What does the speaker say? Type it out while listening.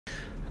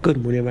Good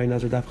morning, everybody.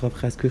 Nazar Daf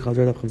Chav Ches Quick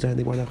Nazar Daf Chav Zayin.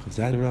 The Gemara Daf Chav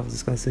Zayin. We're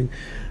discussing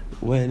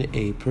when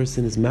a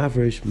person is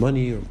mavrish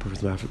money or a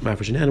person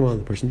mavrish an animal and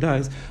the person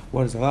dies.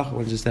 What is halacha?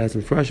 What is the status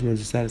of fresh? What is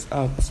the status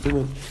of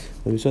student?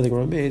 When we saw the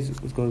Gemara Beis,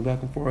 it was going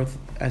back and forth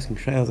asking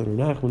shaylas on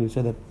Ranach. When we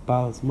said that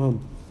Baal's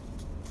mom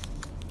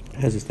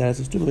has the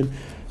status of student,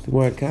 the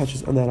Gemara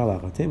catches on that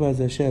halacha. Teva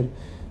Hashem.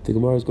 The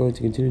Gemara is going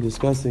to continue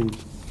discussing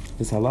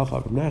this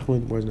halacha from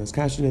Nachman, whereas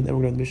Naskashin, and then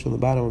we're going to Mishnah on the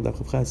bottom of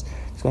Daf Ches,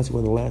 discussing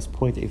when the last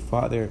point a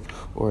father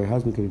or a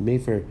husband can be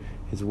made for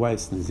his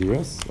wife's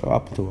naziros, or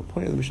up until a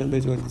point of the Mishnah,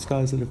 basically going to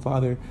discuss that a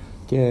father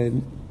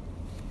can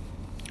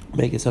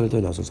make it subject to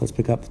an So let's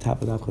pick up the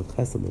top of Daf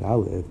Ches on the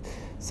Aleph.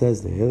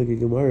 Says the Hilgi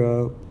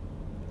Gemara,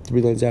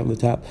 3 lines down from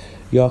the top.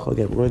 Yachal,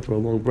 again, we're going through a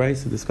long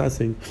brace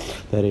discussing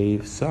that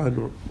a son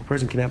or a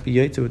person cannot be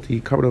yaitz with the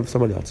carbon of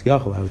someone else.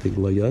 Yachal, I would think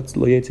lo yaitz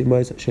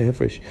mais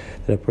shehefresh,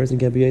 that a person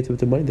can't be yaitz with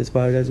the money this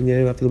father doesn't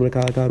get after the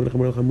menakal kal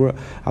menachamur chamura.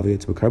 I'll be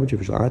yaitz with carbon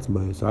shehefresh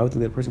atzmai. So I would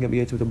think that a person can be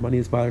yaitz with the money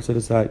his father set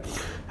aside.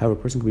 However,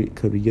 a person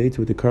could be yaitz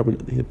with the carbon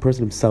the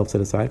person himself set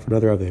aside for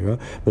another avera.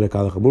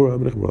 Menakal chamura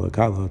menachamur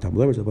kal tam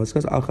levers. But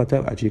discuss al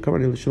chatav actually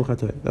carbon l'shul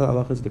chatav.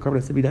 Allah is the carbon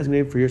has to be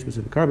designated for your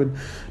specific carbon,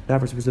 not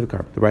for specific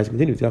carbon. The rise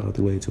continues. Yachal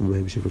to yaitz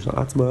with shehefresh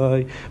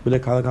atzmai. I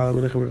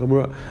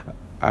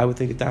would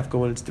think a dafka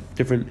when it's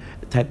different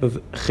type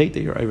of chait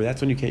that you're over.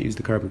 That's when you can't use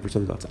the carbon for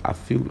something else.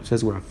 Afilu, it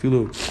says where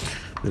afilu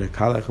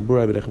menakala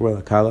chabura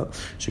menakala kala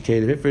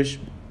shekain hifresh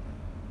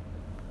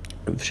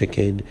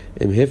shekain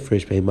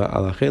hifresh beima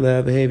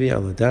alachelev hevi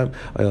aladam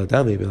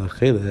hevi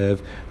alachelev.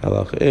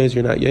 Halacha is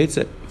you're not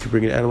yaitze if you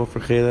bring an animal for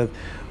chelev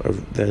or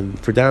then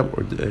for dam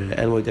or an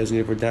animal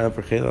designated for dam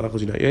for chelev. Halacha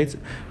is you're not yaitze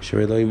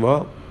sherei lo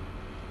yimal.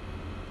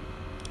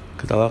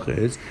 Because the halacha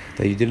is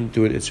that you didn't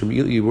do it. It's from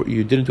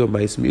you didn't do a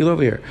ma'is meal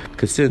over here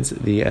because since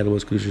the animal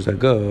is kedushas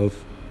agov,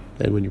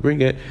 and when you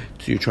bring it,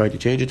 so you're trying to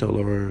change it to a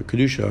lower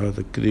kedusha,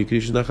 the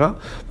kedusha nachal,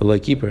 the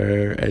light keeper,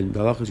 and the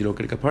halacha is you don't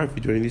get a kapar if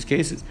you do any of these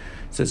cases.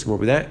 It says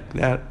more about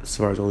that as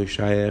far as only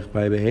shayach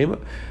by behema.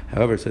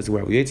 However, it says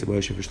where we yaitz about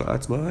shefesh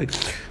la'atzma like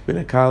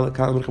menakal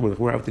kal menachamur.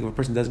 Where I would think if a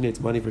person designates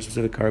money for a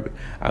specific carbon,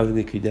 I would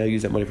think they could now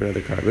use that money for another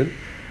carbon.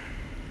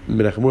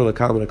 Menachamur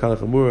lakal menakal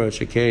chamura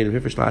shekain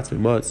hifresh la'atzma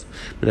mutz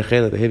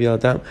menachela behevi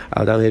aladam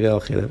hevi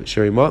alachela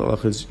sherei mat. Allah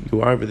is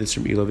you are for this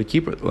from ilo the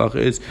keeper. Allah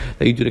is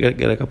that you do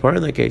get a kapar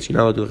in that case. You're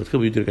not allowed to do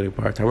it. You do get a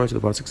kapar. Tamar to the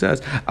pasuk says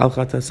al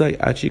chatasai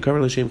actually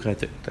cover l'shem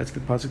chatek. That's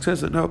the pasuk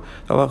says that no,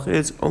 Allah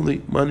is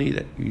only money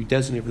that you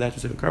designate for that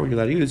specific carbon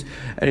you're allowed to use.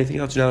 Anything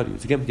else you're not allowed to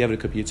use. Again, you have a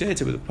cup you say,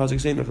 but the pasuk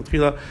saying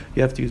that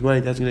you have to use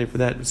money designated for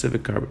that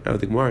specific carbon. I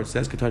think more it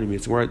says katani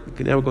means now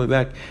we're going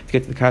back to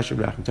get to the kasher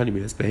of katani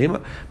means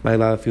behema. My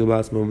la feel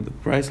basma. The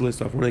price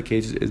list off one of the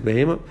cases is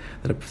behema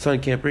that a son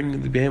can't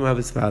bring the behema of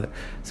his father.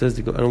 It says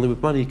and only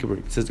with money he can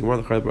bring. It says the Gemara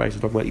the price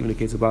is talking about even in the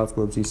case of Baal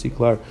Shalom. So you see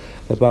clear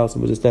that Baal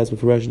Shalom was a status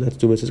of Resh, and that's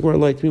Tumah. It says Gemara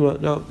like Tumah.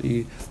 No,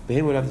 the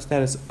behema would have the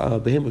status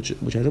behema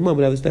which has a mum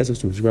would have the status of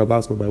Tumah. Gemara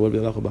Baal Shalom would be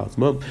the Baal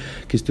Shalom.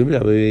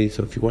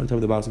 So if you want to tell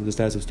me the Baal Shalom the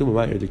status of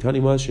Tumah, you're the Tani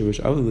Mas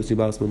Shirish Avil Lucy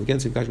Baal Shalom again.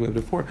 So we have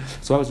before.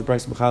 So I was the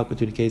price of Mechalak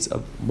between the case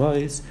of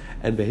Mais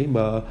and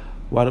behema.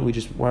 Why aren't we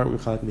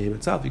chalking the him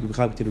itself? You can be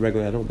chalking between the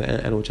regular animal, the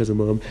animal which has a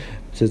mum.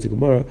 Says the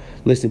Gemara,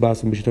 listening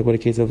about we should talk about a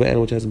case of an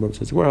animal which has a mum.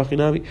 Says the Gemara,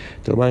 Achinavi,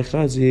 Tamai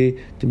Chazi,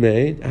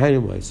 Demei,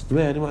 Hainamais.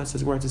 Demei, Hainamais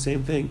says it's the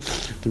same thing.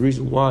 The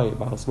reason why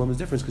Baal Mum is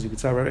different is because you can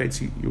sell, right?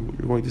 So you're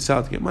going to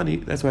sell to get money.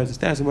 That's why it's a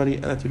status of money,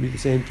 and that would be the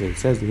same thing. It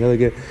says the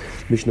Helige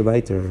Mishnah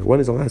Vayter.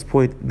 One is the last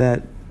point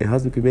that a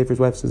husband could be made for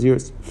his wife's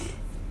naziros.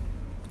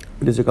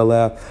 Once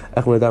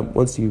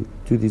you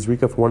do these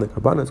rika for one of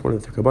the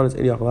karbanas,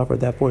 any at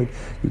that point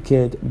you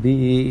can't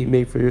be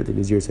made for the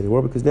naziris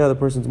anymore because now the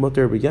person's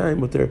mutter with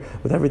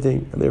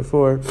everything, and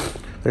therefore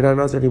they're not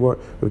nazir anymore.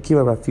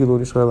 Kiva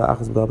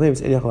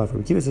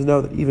says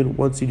no, that even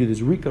once you do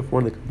this rika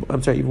for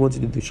even once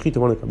you do the shchita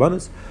one of the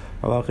karbanas,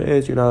 halacha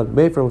is you're not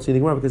made for. We'll see the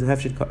Gemara because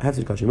hefshid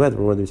kashim med.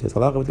 Remember, it says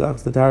halacha with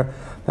tilachas tatar.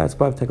 That's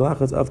five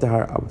tekalachas of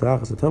tahar.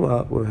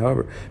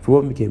 However, if a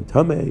woman became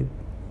tamei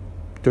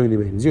during the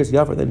main years,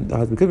 then the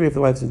husband could be if the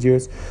wife's in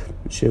years.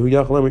 Because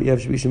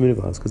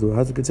the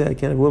husband could say, I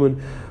can't have a woman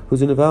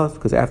who's in a vows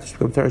because after she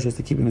becomes Torah, she has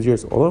to keep it in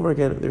years all over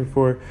again.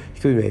 Therefore, he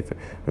could be made for.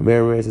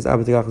 Rameir says,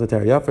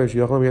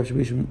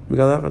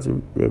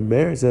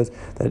 Rameir says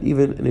that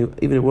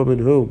even a woman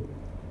who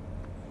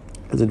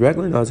as a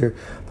regular nazir,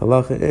 the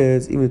halacha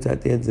is even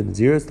at the end of the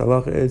naziris. The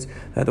halacha is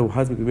that the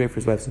husband could be married for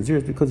his wife's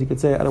naziris because he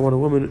could say, I don't want a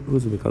woman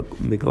who's a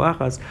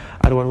migalachas.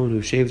 I don't want a woman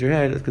who shaves her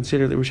head. It's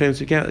considered the rishaim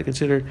sukkah. It's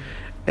considered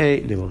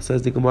a nibble.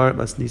 Says the Gemara,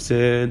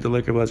 Masnisen, the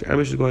liquor blazer.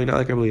 Amish is going not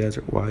like Rabbi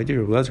Eliezer. Why?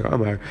 Dear Rabbi Eliezer,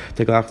 Amar,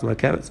 tegalachas my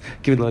kavitz.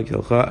 Give it like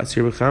hilcha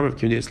asir b'chamer.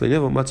 Give it a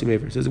nibble. Matzi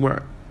mever. Says the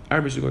Gemara.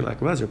 Our mission is going like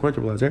Blazer.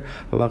 According to Blazer,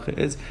 the halacha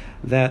is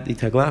that the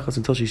taglachas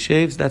until she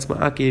shaves, that's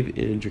ma'akiv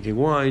in drinking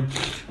wine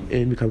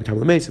and becoming tam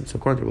l'mesim. So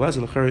according to Blazer,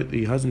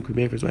 the husband could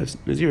be made for his wife's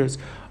naziris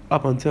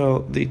up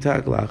until the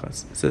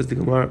taglachas. Says the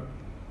Gemara.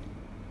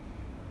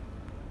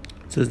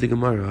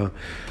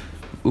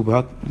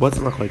 What's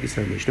the machlokes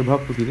in our Mishnah?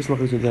 This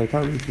machlokes in the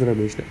Tanakh in our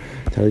Mishnah.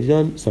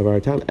 Tanajan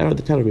Savar Tam and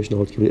the Tanakh Mishnah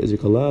holds Kivli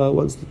Ezekala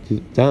once the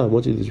dam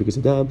once you do the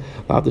Zrikas Dam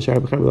after Shar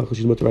B'Cham Lachos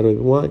she's mutter right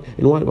in wine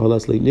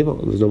V'Halas Leit Nivel.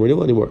 There's no more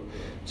Nivel anymore.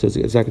 So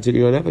it's not considered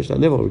your nefesh,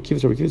 not Nivel.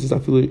 Kivus is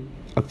Afilu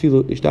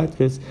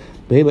Ishtatchis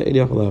Behema Ein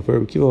Yachal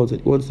Hafer. Kiva holds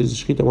that once there's a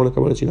shechita one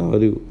karbanos you're not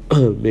allowed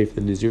to make for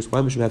the Nazir. So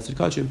why must you have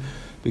tzidkachim?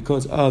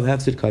 Because of have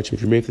tzidkachim.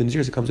 If you're made for the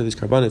Nazir, it comes with these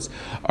karbanos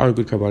aren't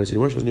good karbanos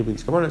anymore. So you bring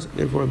these karbanos,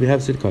 therefore we have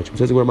tzidkachim.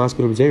 Says the word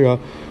Maskul Rav Zera.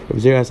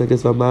 Rav Zera asks like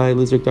this: V'mai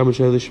lizrik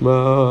damashel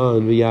lishma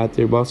and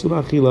v'yater basu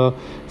b'achila.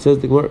 Says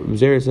the Rav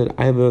Zera said,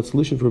 I have a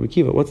solution for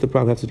Bekiva. What's the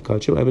problem? Have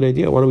tzidkachim. I have an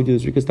idea. Why don't we do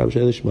this rikas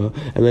damashel lishma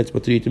and let's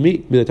put to eat to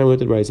meat. By the time we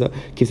went to the Raisa,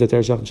 kif satar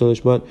shach shel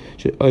lishma,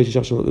 oy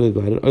shach shel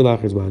lishma, oy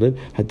lachers manen.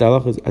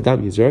 Hadalach is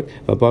adam yizrak.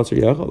 V'basar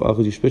yachal.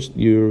 V'achos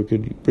you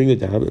could bring it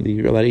down and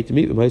you're allowed to eat the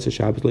meat. V'ma'isa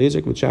Shabbos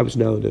le'yizrak. With Shabbos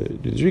now to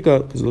do the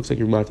zrika because it looks like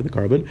you're marked the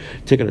carbon,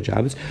 taken on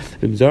Shabbos.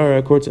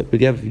 V'mzara courts. But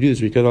yeah, if you do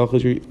this zrika,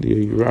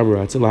 you're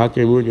amaratza.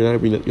 Lahakir mur. You're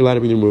allowed to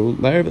bring the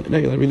removal. Now you're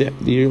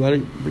allowed to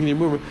bring the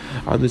removal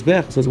on this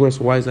bech. Says where?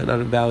 So why is that not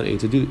a valid aid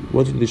to do?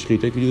 Once you do the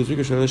shechita, if you do the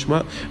zrika shel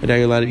lishma, and now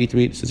you're allowed to eat the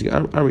meat. Says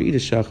Amar eat a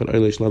shach and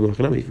oilei shlam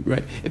echanami.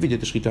 Right? If you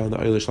did the shechita on the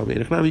oilei shlam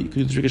echanami, you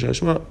could do the zrika shel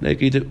lishma. Now you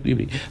can eat it.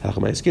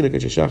 Hachamay skin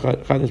against your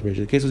shach chatas.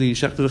 The case was the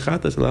shach to the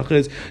chatas and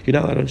lachis. You're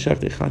not allowed to shach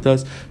the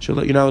chatas.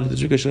 You're not allowed to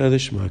do the zrika shel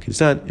lishma.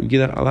 Kinsan im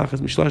gida alachas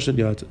mishlashon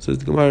yat. Says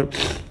the Gemara.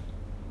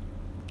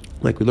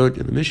 Like we learned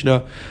in the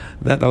Mishnah,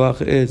 that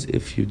halacha is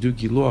if you do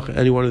giluach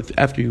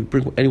after you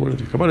bring any one of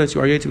the karbanos,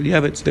 you are yet to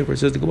have it. So therefore, it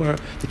says the Gemara,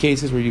 the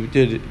cases where you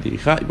did you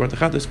brought the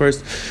chatas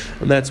first,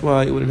 and that's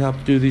why it wouldn't help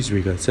to do these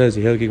rika. It says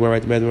the Gemara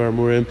right the Medvar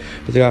Murim,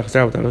 the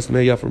Gachastar with Aras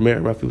Meya for Mer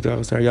Rafi with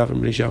Gachastar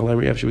Yafim Nishach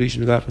Lamri After Shalish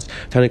and Gachas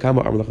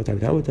Tanakama Armalach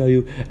Tanakama will tell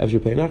you after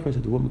you pay nachas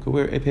that the woman could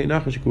wear a pay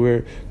nachas, she could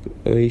wear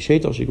a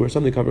sheitel, she could wear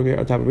something covering her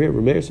on top of her.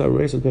 Remeir sa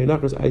pay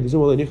nachas. I do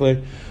well in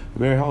Nichle.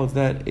 Remeir holds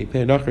that a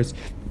pay nachas.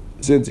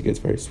 Since it gets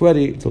very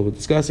sweaty, it's a little bit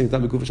disgusting. It's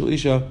not mekufa shel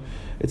isha.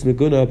 It's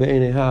meguna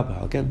be'enei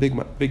haba. Again,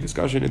 big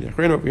discussion in the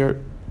Achrayim over here.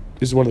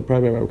 This is one of the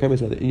primary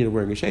requirements about the Indian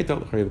wearing a sheitel.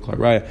 The Achrayim Klal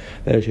Raya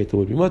that a sheitel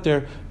would be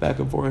mutter. Back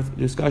and forth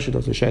discussion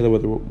on the shayla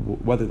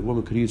whether the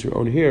woman could use her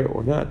own hair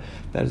or not.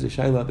 That is a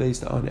shayla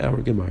based on our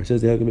Gemara.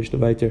 Says the Helga Mishnah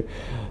Vayter.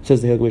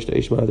 Says the Helga Mishnah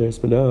Ishma there's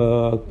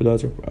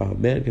Benazir. A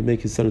man can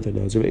make his son into a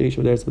Nazir.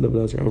 Ishma there's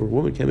Benazir. However, a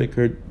woman can make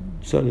her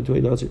son into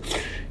a Nazir.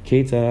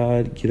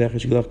 However,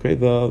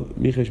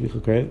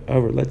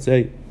 let's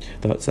say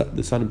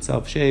the son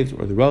himself shaves,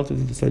 or the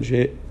relatives of the son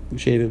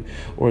shave him,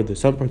 or the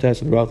son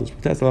protests, or the relatives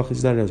protest.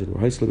 He's not a Nazir.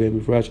 Let's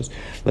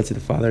say the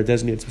father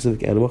designated a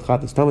specific animal.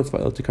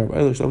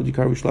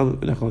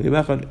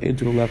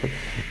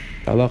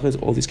 Allah is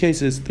all these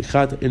cases. The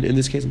chat in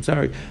this case, I'm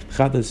sorry, the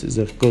chatas is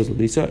goes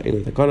l'nisa,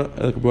 and the takana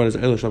brought as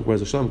elasham,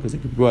 whereas a because they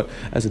could be brought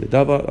as an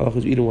adava. Allah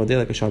is eating one day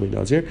like a shami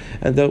nazir,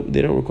 and though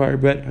they don't require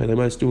bread, and they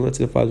might do. Let's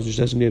say the father just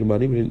designated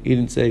money, but he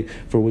didn't say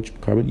for which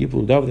carbon.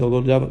 Yipul adava, they'll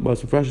go adava.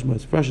 Must refresh. The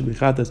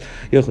chatas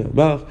yochel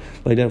malach,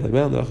 like down like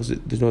malach.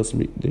 There's no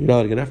some. You're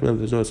not again after them.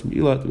 There's no some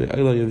ilah.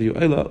 Ilah yavu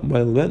ilah.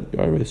 Ma'il men. You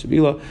are some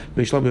ilah.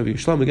 Meishlam yavu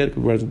shlam again.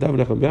 Could brought as adava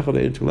nacham bechav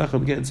into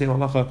lachem again. Same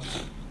halacha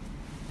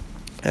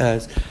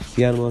as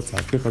the animal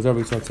itself.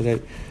 We saw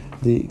today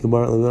the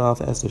Gemara went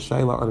off asked the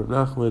Shaila on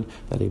Rav Nachman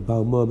that a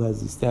Baal Mum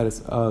has the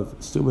status of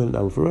Stuman and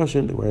Amu for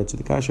Russian. They went into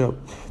the Kasha.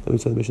 Then we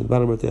saw the mission at the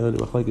bottom right down.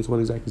 Machlekes one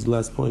exactly is the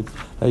last point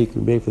how you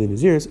can make for the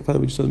Nazirs.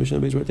 Finally, we just saw the mission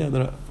at the base right down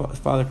that a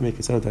father can make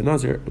a son of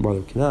Nazir, a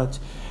mother cannot.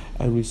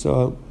 And we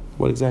saw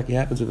what exactly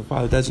happens if the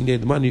father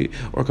designated the money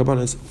or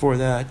kabbanas for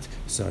that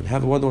son.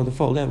 Have a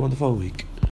wonderful week.